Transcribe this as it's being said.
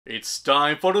It's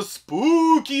time for the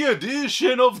spooky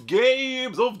edition of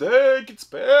Games of Decades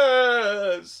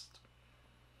Past!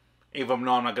 Even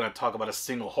though I'm not gonna talk about a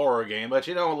single horror game, but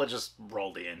you know, let's just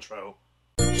roll the intro.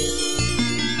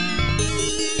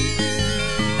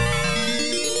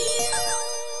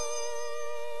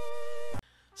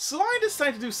 So I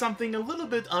decided to do something a little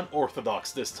bit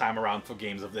unorthodox this time around for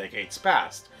Games of Decades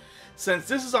Past. Since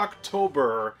this is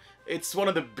October, it's one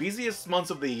of the busiest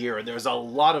months of the year, and there's a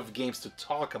lot of games to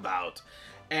talk about.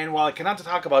 And while I cannot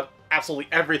talk about absolutely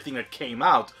everything that came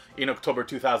out in October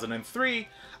 2003,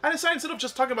 I decided instead of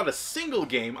just talking about a single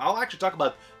game, I'll actually talk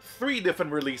about 3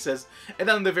 different releases, and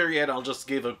then at the very end I'll just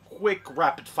give a quick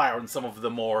rapid fire on some of the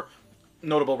more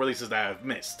notable releases that I've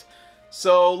missed.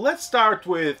 So let's start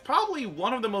with probably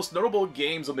one of the most notable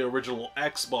games on the original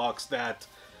Xbox that,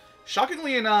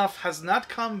 shockingly enough, has not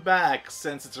come back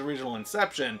since its original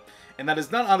inception, and that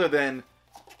is none other than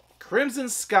Crimson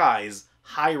Skies: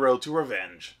 High Road to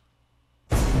Revenge.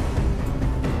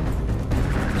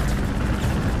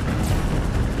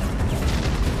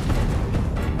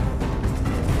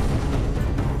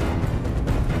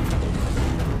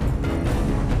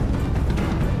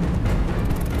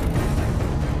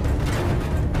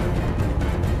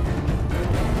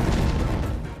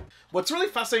 What's really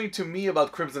fascinating to me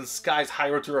about Crimson Skies: High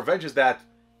Road to Revenge is that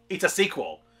it's a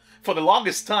sequel. For the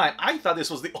longest time, I thought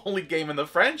this was the only game in the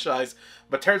franchise,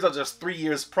 but turns out just 3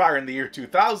 years prior, in the year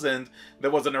 2000, there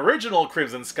was an original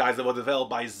Crimson Skies that was developed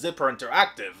by Zipper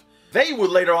Interactive. They would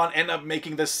later on end up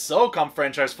making the SOCOM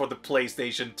franchise for the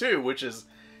PlayStation 2, which is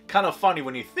kind of funny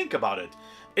when you think about it.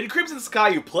 In Crimson Sky,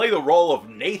 you play the role of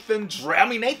Nathan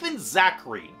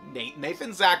Zachary,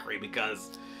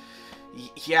 because...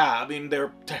 yeah, I mean,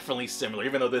 they're definitely similar,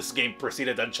 even though this game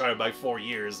preceded Uncharted by 4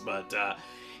 years, but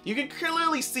you can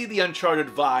clearly see the Uncharted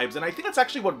vibes, and I think that's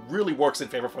actually what really works in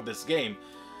favor for this game.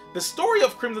 The story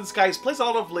of Crimson Skies plays a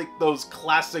lot of like those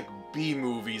classic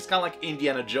B-movies, kind of like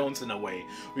Indiana Jones in a way,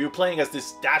 where you're playing as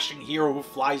this dashing hero who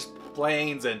flies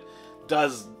planes and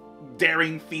does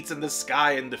daring feats in the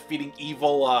sky and defeating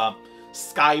evil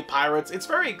sky pirates. It's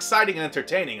very exciting and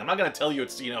entertaining. I'm not gonna tell you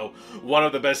it's, you know, one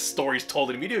of the best stories told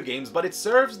in video games, but it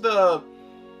serves the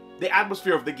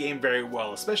atmosphere of the game very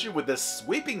well, especially with this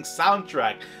sweeping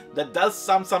soundtrack that does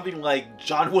sound something like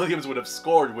John Williams would have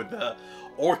scored, with the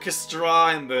orchestra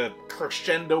and the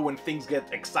crescendo when things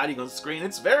get exciting on screen.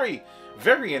 It's very,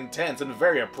 very intense and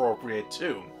very appropriate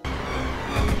too.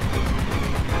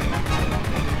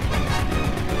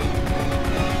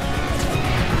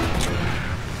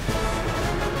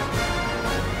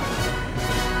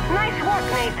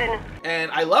 Nathan.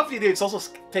 And I love the idea it also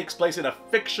takes place in a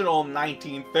fictional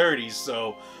 1930s,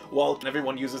 so while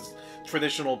everyone uses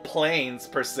traditional planes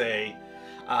per se,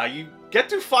 you get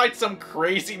to fight some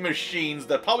crazy machines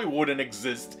that probably wouldn't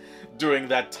exist during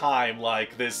that time,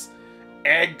 like this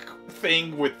egg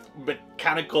thing with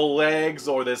mechanical legs,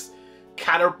 or this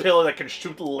caterpillar that can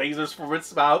shoot lasers from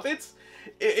its mouth.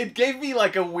 It gave me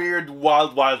like a weird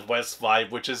Wild Wild West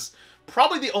vibe, which is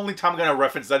probably the only time I'm gonna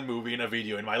reference that movie in a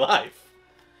video in my life.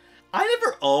 I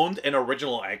never owned an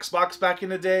original Xbox back in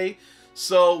the day,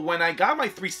 so when I got my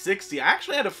 360, I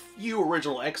actually had a few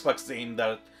original Xbox games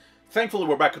that thankfully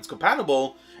were backwards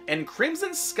compatible, and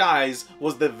Crimson Skies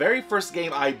was the very first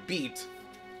game I beat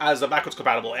as a backwards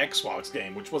compatible Xbox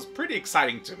game, which was pretty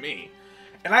exciting to me.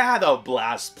 And I had a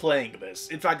blast playing this.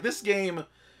 In fact, this game,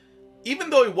 even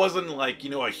though it wasn't like, you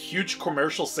know, a huge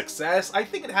commercial success, I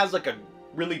think it has like a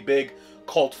really big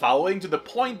cult following, to the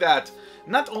point that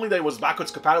not only that it was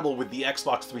backwards compatible with the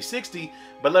Xbox 360,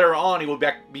 but later on it will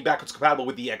be backwards compatible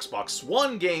with the Xbox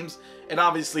One games, and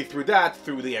obviously through that,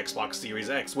 through the Xbox Series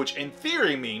X, which in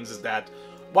theory means is that,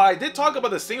 while I did talk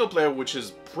about the single player, which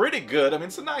is pretty good, I mean,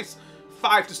 it's a nice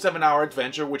 5 to 7 hour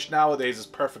adventure, which nowadays is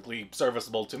perfectly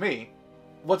serviceable to me.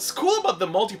 What's cool about the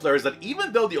multiplayer is that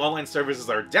even though the online services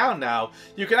are down now,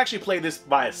 you can actually play this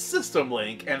via system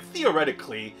link, and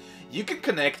theoretically, you can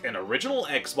connect an original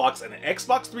Xbox, an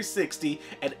Xbox 360,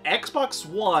 an Xbox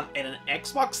One, and an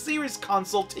Xbox Series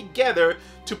console together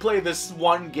to play this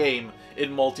one game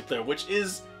in multiplayer, which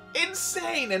is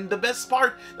insane, and the best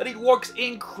part, that it works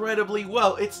incredibly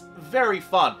well. It's very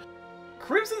fun.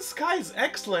 Crimson Sky is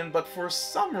excellent, but for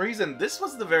some reason, this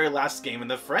was the very last game in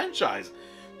the franchise.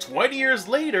 20 years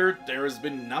later, there has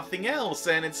been nothing else,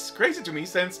 and it's crazy to me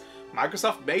since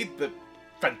Microsoft made the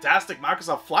fantastic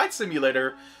Microsoft Flight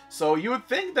Simulator, so you would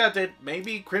think that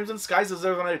maybe Crimson Skies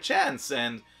deserves another chance,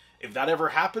 and if that ever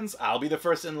happens, I'll be the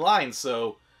first in line,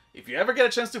 so if you ever get a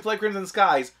chance to play Crimson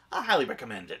Skies, I highly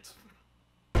recommend it.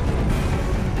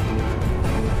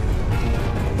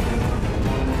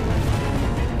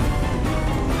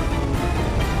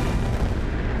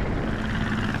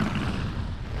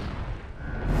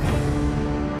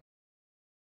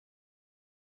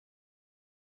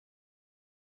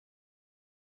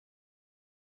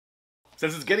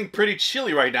 Since it's getting pretty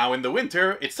chilly right now in the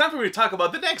winter, it's time for me to talk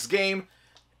about the next game,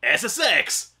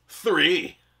 SSX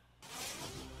 3.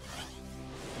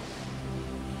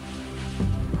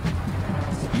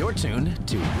 You're tuned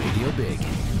to Radio Big.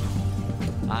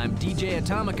 I'm DJ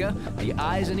Atomica, the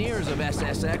eyes and ears of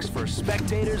SSX for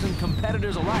spectators and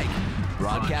competitors alike.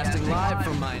 Broadcasting live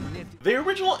from my nifty... The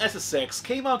original SSX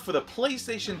came out for the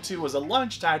PlayStation 2 as a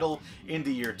launch title in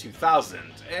the year 2000,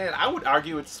 and I would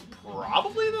argue it's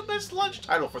probably the best launch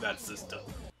title for that system.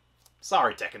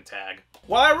 Sorry, Tekken Tag.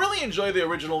 While I really enjoyed the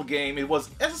original game, it was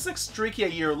SSX Streaky a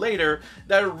year later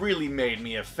that really made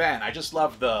me a fan. I just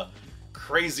love the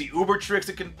crazy uber tricks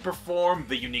it can perform,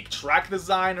 the unique track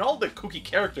design, and all the kooky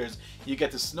characters you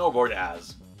get to snowboard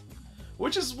as.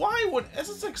 Which is why when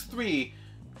SSX 3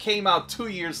 came out 2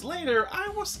 years later, I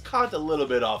was caught a little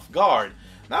bit off guard.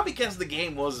 Not because the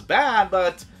game was bad,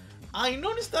 but I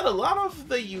noticed that a lot of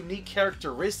the unique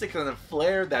characteristics and the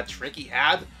flair that Tricky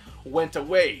had went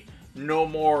away. No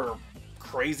more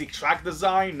crazy track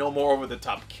design, no more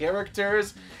over-the-top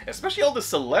characters, especially all the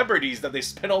celebrities that they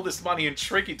spent all this money in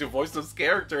Tricky to voice those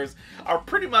characters are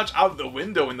pretty much out the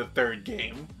window in the third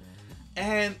game.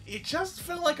 And it just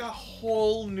felt like a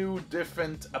whole new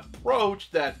different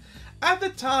approach that at the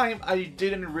time I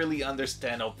didn't really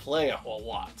understand or play a whole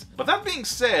lot. But that being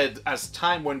said, as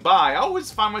time went by, I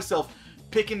always found myself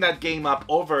picking that game up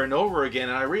over and over again,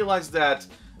 and I realized that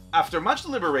after much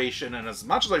deliberation, and as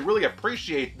much as I really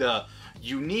appreciate the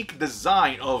unique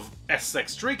design of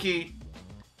SSX Tricky,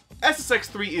 SSX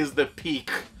 3 is the peak,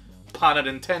 pun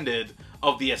unintended,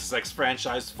 of the SSX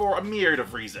franchise for a myriad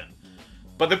of reasons.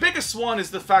 But the biggest one is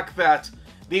the fact that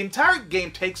the entire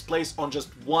game takes place on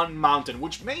just one mountain,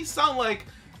 which may sound like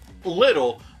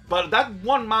little, but that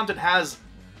one mountain has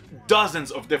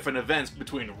dozens of different events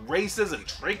between races and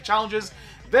trick challenges.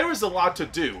 There is a lot to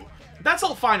do. That's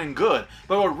all fine and good,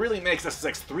 but what really makes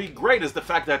SSX 3 great is the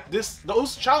fact that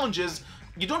those challenges,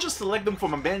 you don't just select them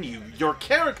from a menu. Your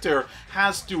character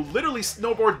has to literally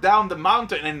snowboard down the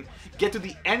mountain and get to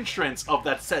the entrance of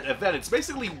that set event. It's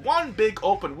basically one big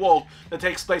open world that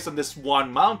takes place on this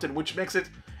one mountain, which makes it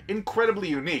incredibly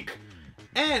unique.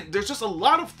 And there's just a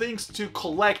lot of things to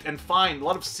collect and find, a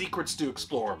lot of secrets to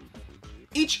explore.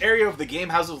 Each area of the game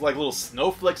has those like little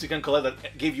snowflakes you can collect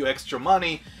that give you extra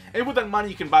money, and with that money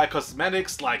you can buy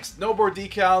cosmetics like snowboard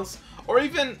decals, or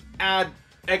even add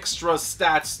extra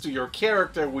stats to your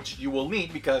character, which you will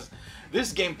need because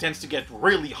this game tends to get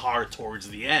really hard towards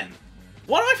the end.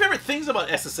 One of my favorite things about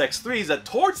SSX 3 is that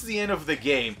towards the end of the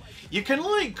game, you can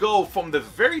literally go from the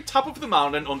very top of the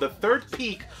mountain on the third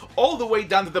peak all the way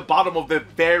down to the bottom of the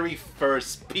very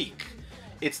first peak.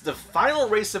 It's the final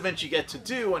race event you get to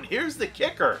do, and here's the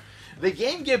kicker. The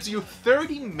game gives you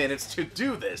 30 minutes to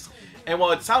do this. And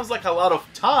while it sounds like a lot of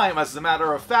time, as a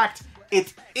matter of fact,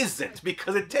 it isn't,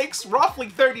 because it takes roughly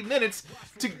 30 minutes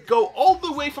to go all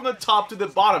the way from the top to the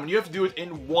bottom, and you have to do it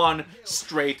in one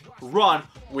straight run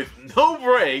with no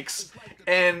breaks,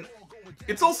 and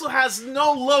it also has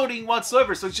no loading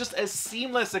whatsoever, so it's just a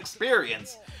seamless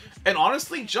experience. And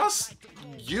honestly, just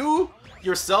you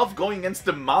yourself going against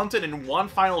the mountain in one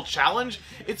final challenge,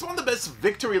 it's one of the best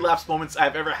victory laps moments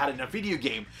I've ever had in a video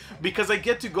game, because I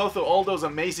get to go through all those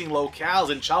amazing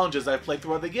locales and challenges I've played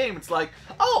throughout the game. It's like,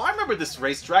 oh, I remember this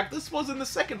racetrack, this was in the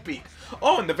second peak.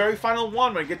 Oh, and the very final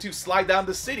one when I get to slide down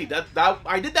the city,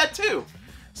 I did that too.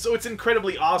 So it's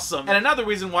incredibly awesome, and another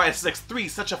reason why SSX 3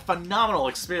 is such a phenomenal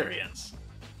experience.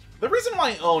 The reason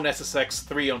why I own SSX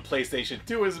 3 on PlayStation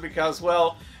 2 is because,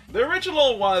 well, the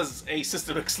original was a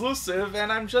system exclusive, and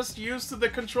I'm just used to the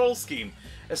control scheme,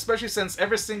 especially since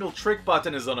every single trick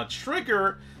button is on a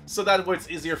trigger, so that way it's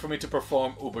easier for me to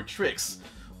perform uber tricks.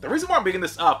 The reason why I'm bringing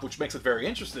this up, which makes it very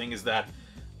interesting, is that,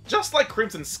 just like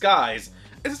Crimson Skies,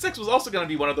 SSX was also going to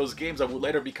be one of those games that would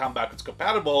later become backwards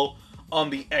compatible on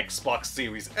the Xbox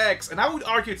Series X, and I would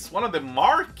argue it's one of the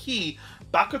marquee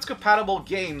backwards compatible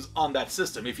games on that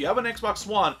system. If you have an Xbox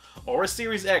One or a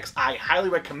Series X, I highly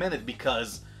recommend it,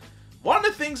 because one of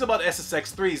the things about SSX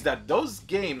 3 is that those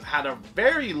games had a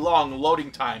very long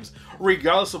loading times,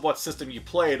 regardless of what system you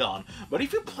play it on. But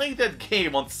if you play that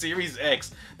game on Series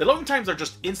X, the loading times are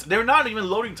just instant. They're not even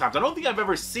loading times. I don't think I've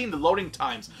ever seen the loading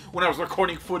times when I was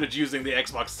recording footage using the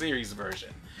Xbox Series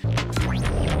version.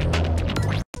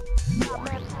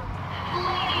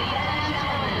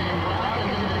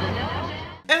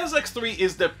 SSX 3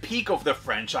 is the peak of the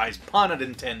franchise, pun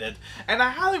unintended, and I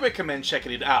highly recommend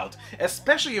checking it out,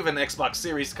 especially if you have an Xbox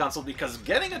Series console, because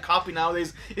getting a copy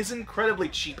nowadays is incredibly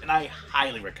cheap, and I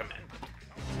highly recommend.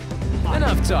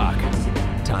 Enough talk.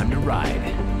 Time to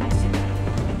ride.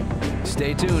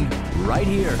 Stay tuned right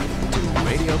here to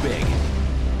Radio Big.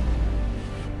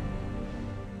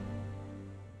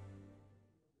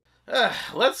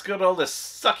 Let's get all the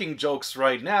sucking jokes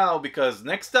right now, because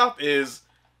next up is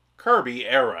Kirby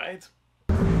Air Ride.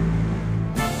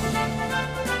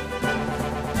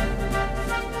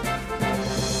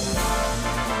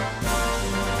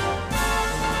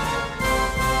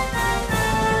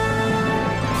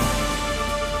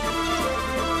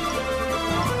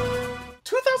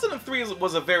 2003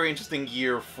 was a very interesting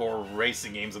year for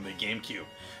racing games on the GameCube,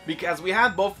 because we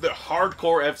had both the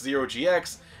hardcore F-Zero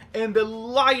GX and the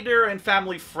lighter and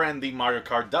family-friendly Mario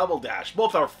Kart Double Dash.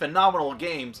 Both are phenomenal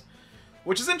games,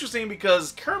 which is interesting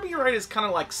because Kirby Air Ride is kind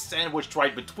of like sandwiched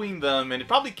right between them, and it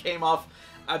probably came off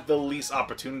at the least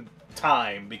opportune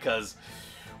time, because,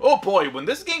 oh boy, when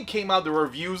this game came out, the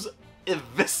reviews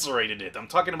eviscerated it. I'm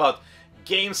talking about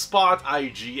GameSpot,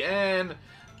 IGN,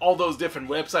 all those different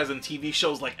websites and TV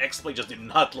shows like XPlay just did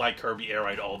not like Kirby Air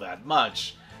Ride all that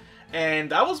much. And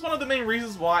that was one of the main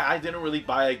reasons why I didn't really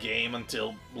buy a game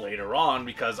until later on,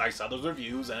 because I saw those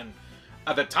reviews, and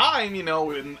at the time, you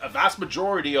know, in a vast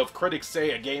majority of critics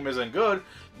say a game isn't good,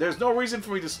 there's no reason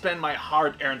for me to spend my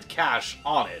hard-earned cash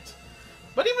on it.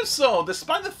 But even so,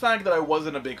 despite the fact that I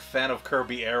wasn't a big fan of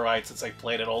Kirby Air Ride since I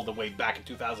played it all the way back in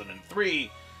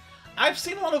 2003, I've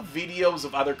seen a lot of videos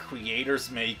of other creators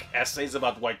make essays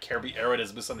about why Kirby Air Ride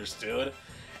is misunderstood,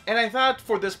 and I thought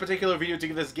for this particular video to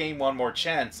give this game one more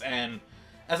chance, and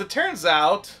as it turns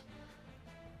out,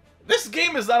 this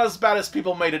game is not as bad as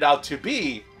people made it out to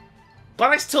be, but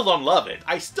I still don't love it.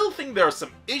 I still think there are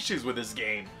some issues with this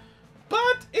game,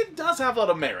 but it does have a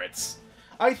lot of merits.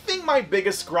 I think my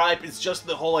biggest gripe is just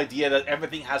the whole idea that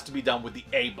everything has to be done with the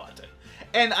A button.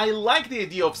 And I like the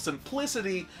idea of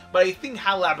simplicity, but I think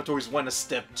HAL Laboratories went a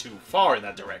step too far in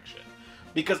that direction.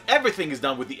 Because everything is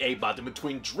done with the A button,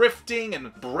 between drifting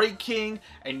and braking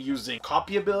and using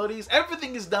copy abilities,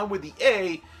 everything is done with the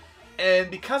A,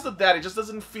 and because of that, it just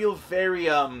doesn't feel very,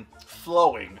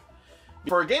 flowing.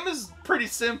 For a game that's pretty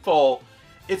simple,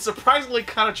 it's surprisingly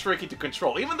kind of tricky to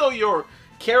control. Even though your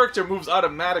character moves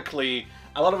automatically,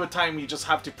 a lot of the time you just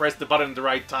have to press the button at the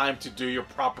right time to do your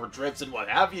proper drifts and what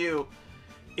have you.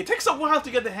 It takes a while to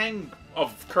get the hang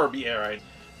of Kirby Air Ride.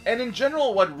 And in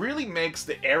general, what really makes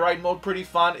the Air Ride mode pretty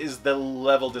fun is the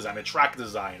level design, the track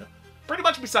design. Pretty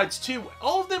much besides two,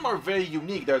 all of them are very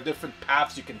unique. There are different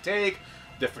paths you can take,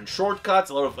 different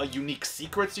shortcuts, a lot of unique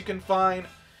secrets you can find.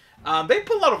 They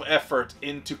put a lot of effort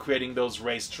into creating those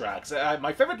racetracks.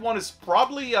 My favorite one is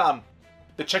probably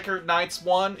the Checkered Knights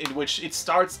one, in which it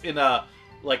starts in a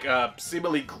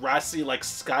seemingly grassy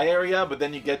sky area, but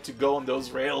then you get to go on those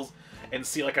rails and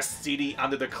see a city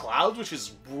under the clouds, which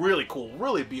is really cool,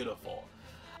 really beautiful.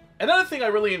 Another thing I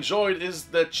really enjoyed is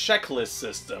the checklist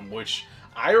system, which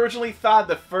I originally thought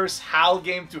the first HAL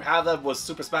game to have that was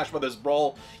Super Smash Bros.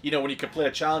 Brawl. You know, when you complete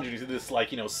a challenge and you do this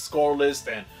score list,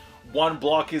 and one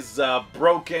block is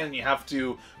broken, you have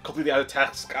to complete the other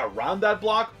tasks around that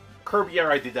block. Kirby Air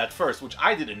Ride did that first, which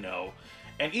I didn't know.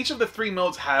 And each of the three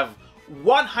modes have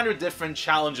 100 different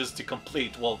challenges to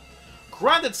complete. Well,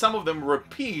 granted some of them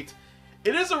repeat,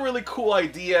 it is a really cool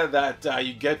idea that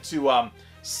you get to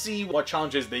see what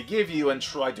challenges they give you and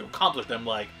try to accomplish them,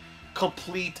 like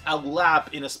complete a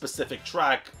lap in a specific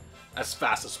track as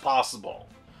fast as possible.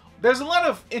 There's a lot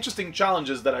of interesting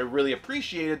challenges that I really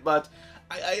appreciated, but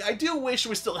I do wish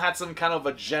we still had some kind of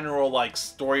a general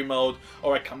story mode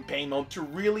or a campaign mode to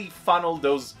really funnel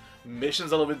those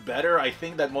missions a little bit better. I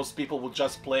think that most people will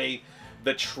just play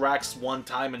the tracks one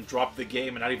time and drop the game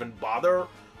and not even bother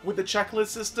with the checklist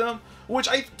system, which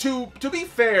to be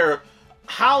fair,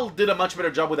 HAL did a much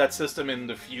better job with that system in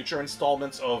the future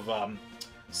installments of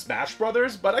Smash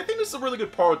Brothers, but I think this is a really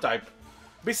good prototype.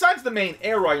 Besides the main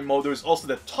Air Ride mode, there's also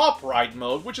the Top Ride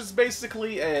mode, which is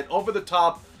basically an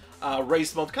over-the-top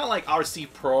race mode, kind of like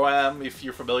RC Pro-Am, if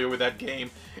you're familiar with that game,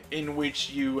 in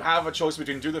which you have a choice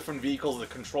between two different vehicles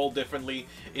that control differently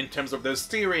in terms of their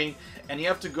steering, and you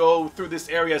have to go through this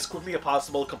area as quickly as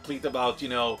possible, complete about,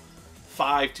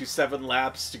 5 to 7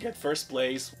 laps to get first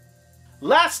place.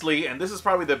 Lastly, and this is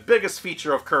probably the biggest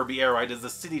feature of Kirby Air Ride, is the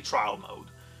City Trial mode.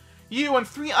 You and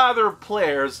 3 other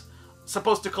players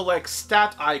supposed to collect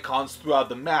stat icons throughout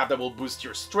the map that will boost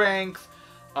your strength,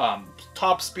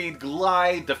 top speed,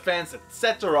 glide, defense,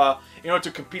 etc. in order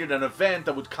to compete in an event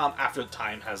that would come after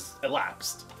time has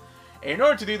elapsed. And in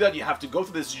order to do that, you have to go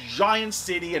through this giant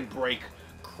city and break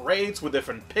crates with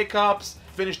different pickups,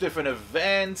 finish different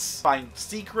events, find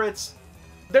secrets.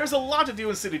 There's a lot to do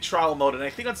in City Trial mode, and I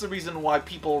think that's the reason why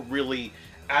people really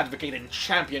advocate and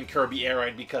champion Kirby Air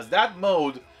Ride, because that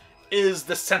mode is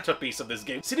the centerpiece of this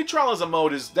game. City Trial as a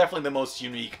mode is definitely the most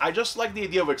unique. I just like the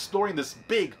idea of exploring this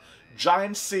big,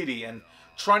 giant city and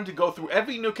trying to go through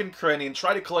every nook and cranny and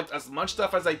try to collect as much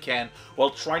stuff as I can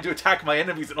while trying to attack my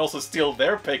enemies and also steal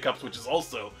their pickups, which is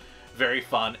also very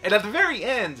fun. And at the very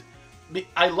end,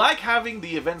 I like having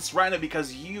the events random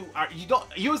because you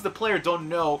as the player don't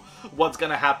know what's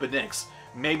gonna happen next.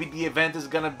 Maybe the event is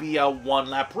gonna be a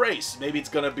one-lap race. Maybe it's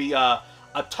gonna be a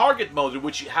target mode in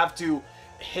which you have to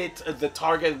hit the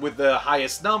target with the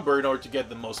highest number in order to get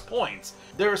the most points.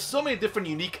 There are so many different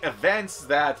unique events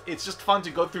that it's just fun to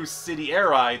go through City Air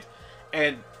Ride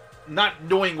and not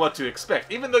knowing what to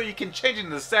expect. Even though you can change it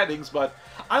in the settings, but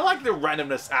I like the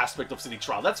randomness aspect of City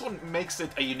Trial. That's what makes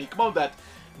it a unique mode, that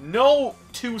no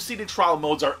two City Trial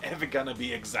modes are ever gonna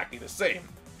be exactly the same.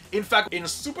 In fact, in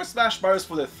Super Smash Bros.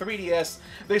 For the 3DS,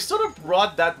 they sort of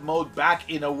brought that mode back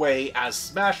in a way as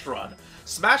Smash Run.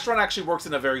 Smash Run actually works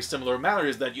in a very similar manner,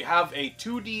 is that you have a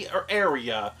 2D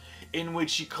area in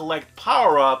which you collect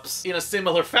power-ups in a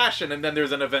similar fashion, and then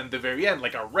there's an event at the very end,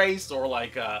 like a race or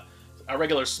like a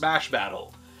regular Smash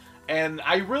battle. And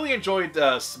I really enjoyed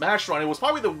Smash Run. It was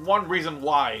probably the one reason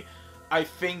why I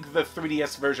think the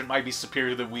 3DS version might be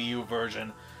superior to the Wii U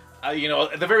version. You know,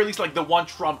 at the very least, like the one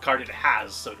trump card it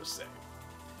has, so to say.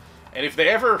 And if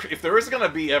there is gonna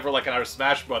be ever like another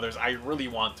Smash Brothers, I really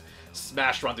want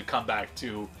Smash Run to come back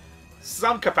to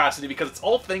some capacity, because it's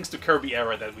all thanks to Kirby Air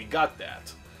Ride that we got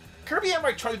that. Kirby Air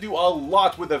Ride tried to do a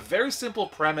lot with a very simple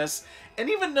premise, and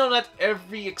even though not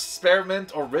every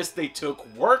experiment or risk they took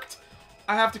worked,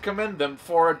 I have to commend them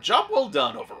for a job well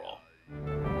done overall.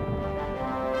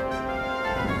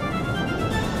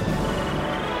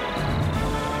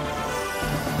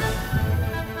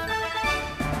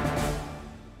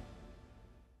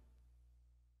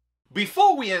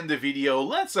 Before we end the video,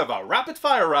 let's have a rapid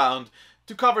fire round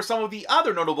to cover some of the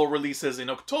other notable releases in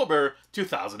October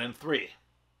 2003.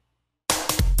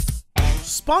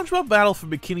 SpongeBob Battle for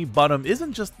Bikini Bottom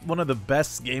isn't just one of the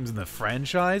best games in the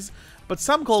franchise, but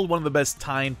some call it one of the best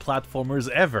tie-in platformers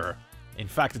ever. In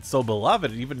fact, it's so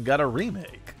beloved it even got a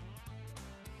remake.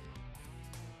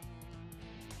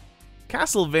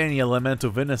 Castlevania Lament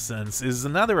of Innocence is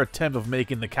another attempt of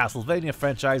making the Castlevania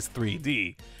franchise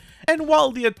 3D. And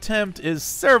while the attempt is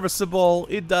serviceable,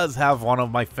 it does have one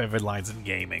of my favorite lines in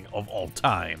gaming of all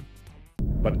time.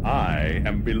 But I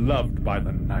am beloved by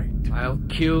the night. I'll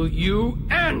kill you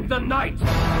and the night!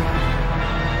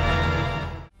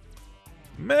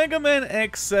 Mega Man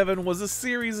X7 was a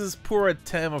series' poor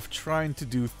attempt of trying to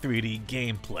do 3D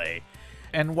gameplay.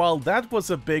 And while that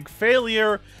was a big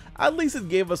failure, at least it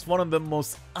gave us one of the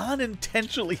most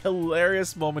unintentionally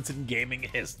hilarious moments in gaming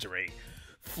history.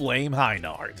 Flame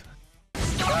Heinard.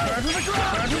 Burn to the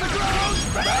ground! Burn to the ground!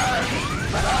 Burn!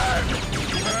 Burn!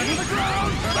 Burn to the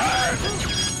ground! Burn!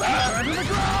 Burn to the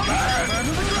ground! Burn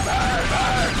to the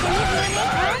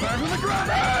ground! Burn to the ground!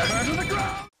 Burn to the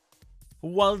ground!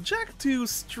 While Jak 2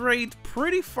 strayed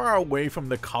pretty far away from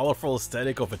the colorful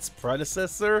aesthetic of its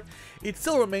predecessor, it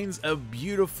still remains a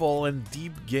beautiful and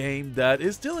deep game that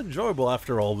is still enjoyable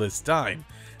after all this time,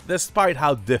 despite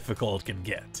how difficult it can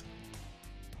get.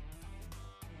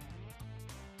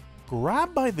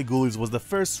 Grabbed by the Ghoulies was the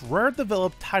first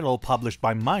Rare-developed title published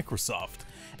by Microsoft,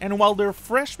 and while their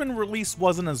freshman release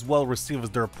wasn't as well received as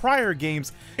their prior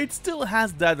games, it still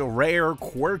has that rare,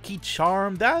 quirky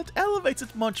charm that elevates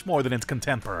it much more than its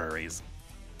contemporaries.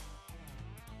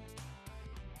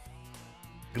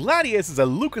 Gladius is a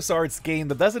LucasArts game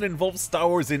that doesn't involve Star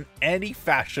Wars in any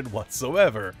fashion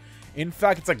whatsoever. In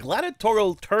fact, it's a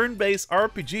gladiatorial turn-based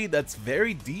RPG that's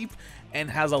very deep and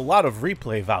has a lot of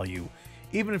replay value,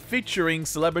 even featuring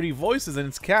celebrity voices in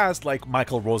its cast like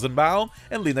Michael Rosenbaum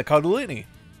and Lina Cardellini.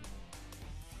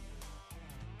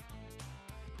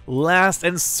 Last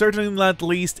and certainly not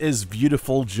least is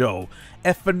Beautiful Joe,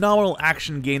 a phenomenal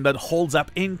action game that holds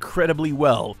up incredibly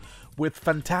well, with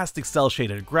fantastic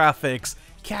cel-shaded graphics,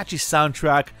 catchy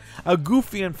soundtrack, a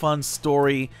goofy and fun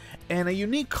story, and a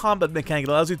unique combat mechanic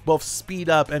that allows you to both speed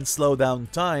up and slow down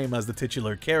time as the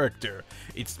titular character.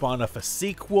 It spawned off a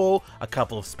sequel, a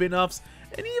couple of spin-offs,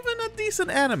 and even a decent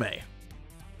anime.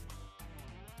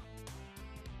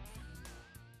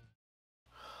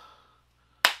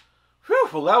 Whew,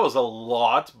 well that was a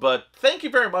lot, but thank you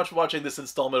very much for watching this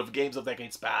installment of Games of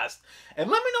Decades Past. And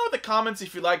let me know in the comments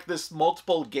if you like this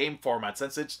multiple game format,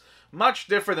 since it's much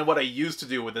different than what I used to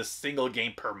do with this single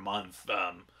game per month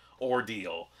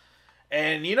ordeal.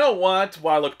 And you know what?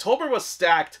 While October was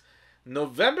stacked,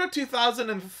 November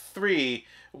 2003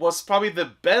 was probably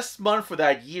the best month for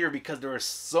that year because there are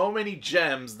so many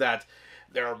gems that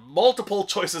there are multiple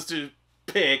choices to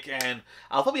pick, and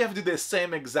I'll probably have to do the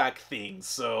same exact thing.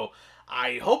 So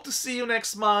I hope to see you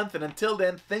next month, and until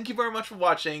then, thank you very much for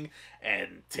watching,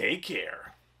 and take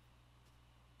care.